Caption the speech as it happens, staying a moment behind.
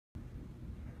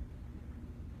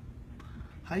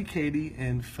Hi Katie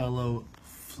and fellow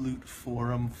Flute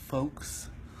Forum folks.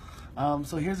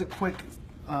 So here's a quick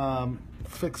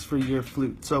fix for your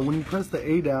flute. So when you press the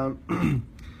A down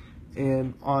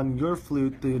and on your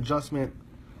flute the adjustment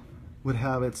would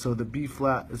have it so the B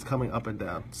flat is coming up and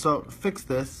down. So to fix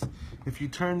this, if you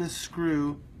turn this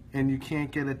screw and you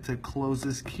can't get it to close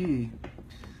this key,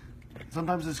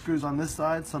 sometimes the screw's on this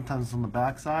side, sometimes it's on the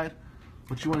back side.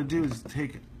 What you want to do is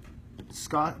take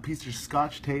a piece of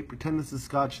Scotch tape, pretend this is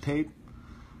Scotch tape,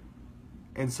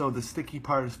 and so the sticky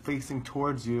part is facing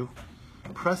towards you.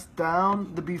 Press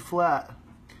down the B flat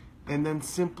and then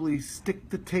simply stick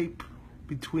the tape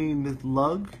between the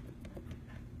lug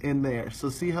and there. So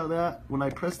see how that, when I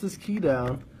press this key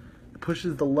down, it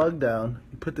pushes the lug down,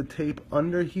 you put the tape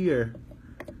under here,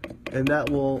 and that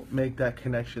will make that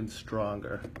connection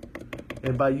stronger.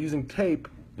 And by using tape,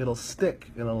 it'll stick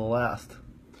and it'll last.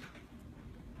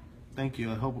 Thank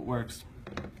you, I hope it works.